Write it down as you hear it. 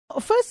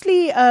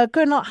Firstly,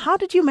 Colonel, how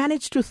did you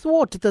manage to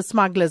thwart the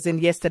smugglers in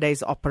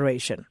yesterday's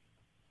operation?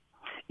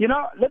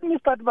 Let me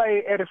start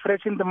by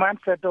refreshing the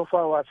mindset of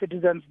our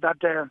citizens that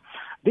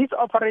this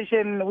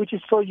operation, which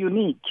is so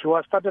unique,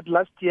 was started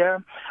last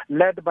year,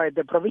 led by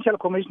the provincial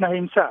commissioner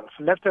himself,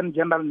 Lieutenant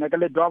General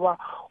Negele Dwaba,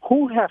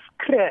 who has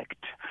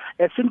cracked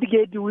a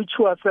syndicate which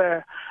was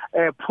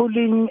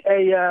pulling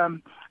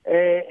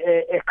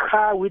a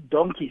car with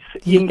donkeys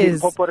in the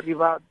Limpopo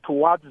River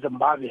towards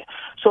Zimbabwe.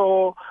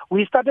 So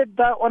we started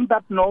on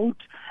that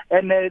note,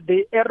 and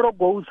the arrow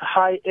goes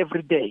high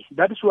every day.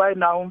 That is why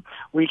now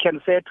we can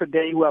say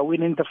today we are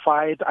winning the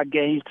fight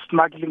against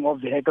smuggling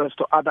of vehicles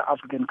to other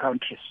African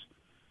countries.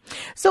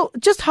 So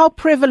just how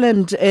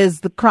prevalent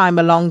is the crime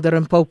along the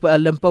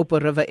Limpopo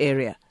River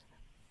area?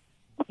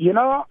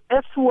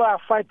 As we are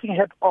fighting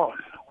head on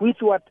with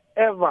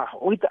whatever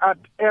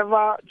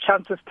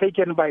chances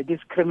taken by these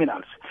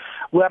criminals,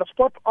 we are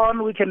spot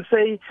on. We can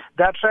say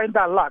they are trying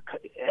their luck.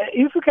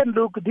 If you can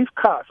look, these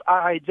cars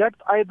are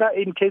hijacked either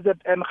in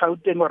KZN,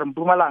 Gauteng or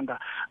Mpumalanga.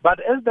 But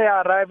as they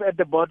arrive at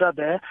the border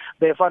there,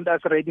 they find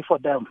us ready for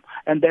them.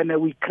 And then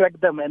we crack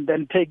them and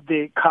then take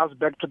the cars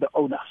back to the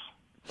owners.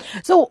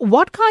 So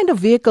what kind of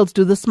vehicles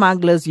do the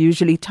smugglers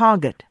usually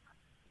target?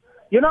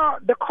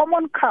 The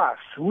common cars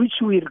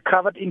which we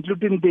recovered,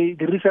 including the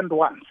recent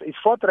ones, is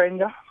Ford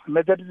Ranger,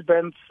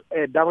 Mercedes-Benz,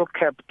 double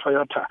cab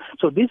Toyota.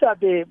 So these are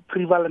the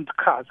prevalent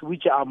cars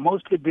which are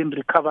mostly being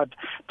recovered,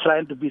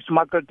 trying to be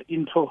smuggled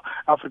into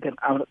African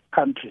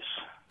countries.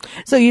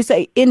 So you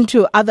say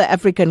into other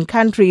African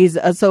countries.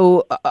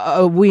 So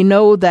we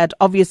know that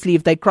obviously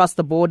if they cross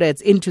the border,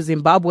 it's into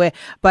Zimbabwe.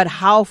 But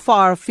how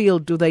far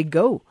afield do they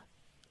go?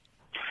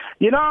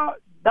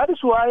 That is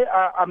why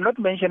I'm not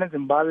mentioning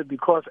Zimbabwe,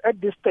 because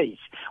at this stage,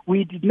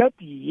 we did not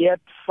yet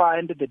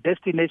find the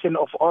destination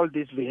of all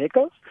these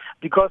vehicles,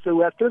 because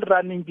we are still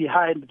running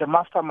behind the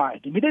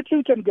mastermind. Immediately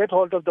we can get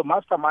hold of the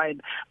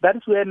mastermind. That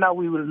is where now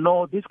we will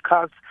know these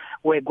cars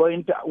were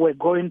going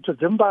to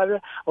Zimbabwe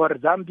or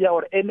Zambia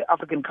or any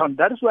African country.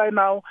 That is why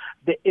now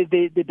the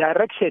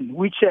direction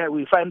which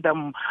we find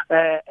them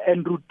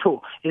en route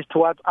to is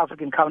towards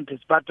African countries,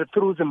 but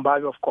through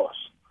Zimbabwe, of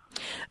course.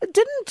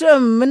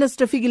 Didn't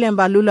Minister Fikile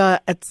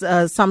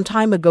Mbalula some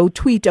time ago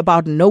tweet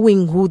about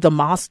knowing who the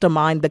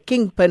mastermind, the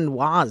kingpin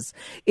was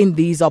in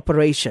these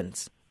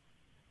operations?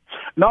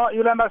 No,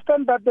 you'll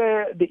understand that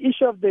the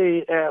issue of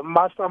the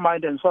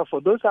mastermind and so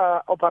forth, those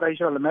are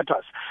operational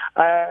matters.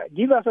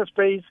 Give us a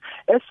space.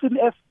 As soon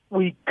as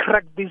we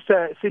crack this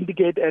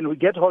syndicate and we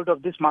get hold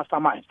of this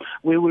mastermind,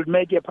 we will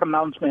make a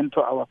pronouncement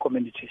to our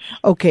communities.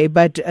 Okay,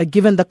 but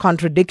given the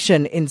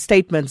contradiction in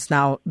statements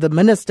now, the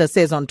minister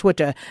says on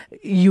Twitter,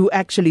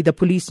 the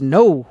police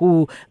know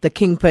who the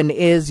kingpin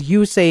is.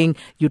 You saying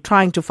you're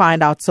trying to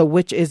find out, so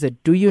which is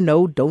it? Do you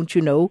know? Don't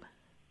you know?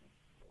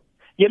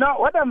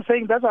 What I'm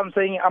saying, that's what I'm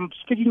saying. I'm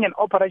speaking an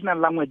operational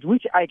language,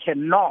 which I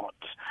cannot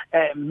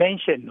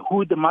mention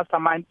who the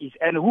mastermind is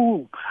and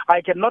who.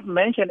 I cannot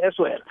mention as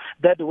well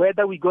that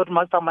whether we got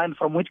mastermind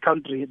from which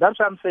country. That's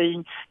what I'm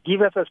saying.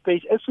 Give us a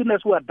space. As soon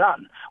as we are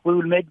done, we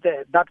will make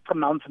that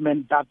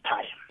pronouncement that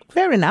time.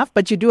 Fair enough,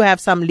 but you do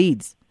have some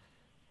leads.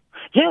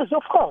 Yes,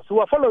 of course. We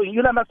are following.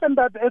 You'll understand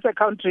that as a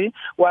country,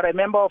 we are a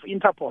member of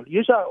Interpol.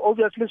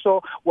 Obviously,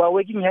 so we are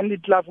working hand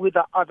in glove with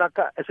the other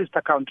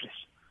sister countries.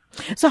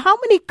 So how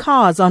many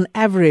cars on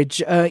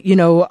average, are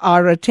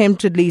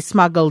attemptedly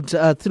smuggled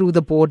through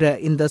the border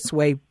in this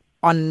way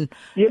in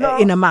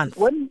a month?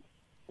 Let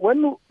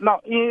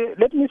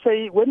me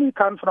say, when we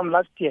count from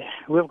last year,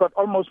 we've got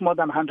almost more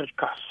than 100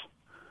 cars.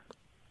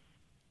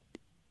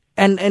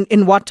 And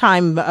in what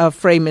time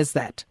frame is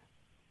that?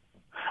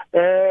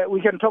 We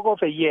can talk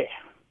of a year.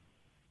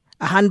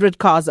 100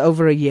 cars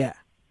over a year?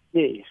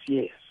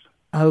 Yes.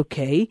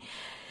 Okay.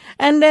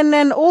 And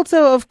then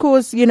also, of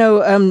course,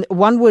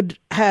 one would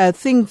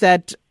think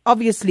that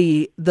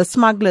obviously the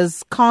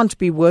smugglers can't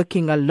be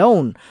working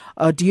alone.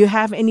 Do you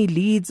have any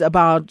leads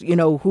about,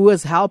 who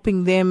is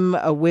helping them,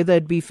 whether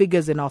it be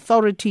figures in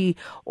authority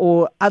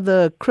or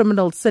other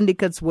criminal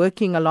syndicates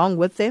working along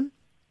with them?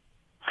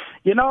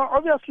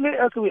 Obviously,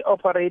 as we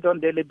operate on a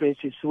daily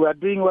basis, we are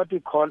doing what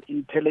we call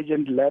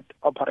intelligent-led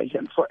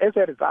operations. So as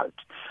a result,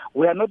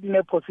 we are not in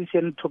a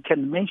position to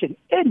mention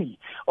any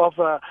of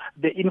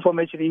the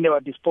information in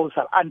our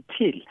disposal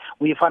until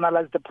we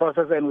finalize the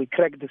process and we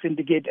crack the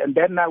syndicate, and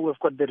then now we've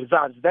got the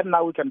results. Then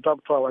now we can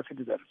talk to our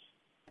citizens.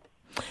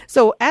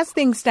 So as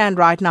things stand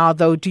right now,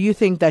 though, do you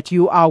think that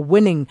you are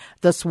winning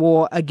this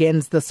war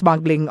against the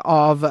smuggling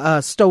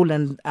of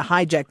stolen,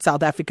 hijacked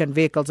South African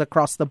vehicles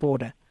across the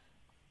border?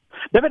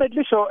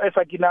 Definitely so,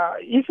 Sakina.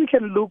 If you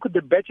can look at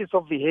the batches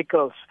of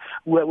vehicles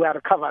we are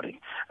recovering,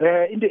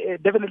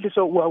 definitely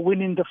so we are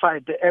winning the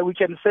fight. We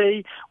can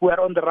say we are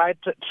on the right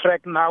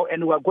track now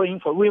and we are going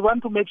for. We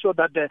want to make sure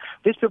that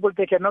these people,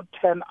 they cannot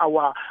turn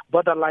our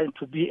borderline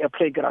to be a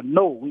playground.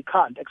 No, we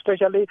can't,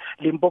 especially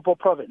Limpopo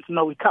province.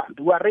 No, we can't.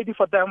 We are ready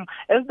for them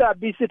as they are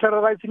busy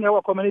terrorizing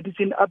our communities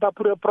in other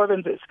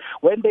provinces.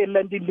 When they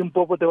land in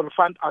Limpopo, they will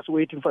find us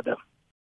waiting for them.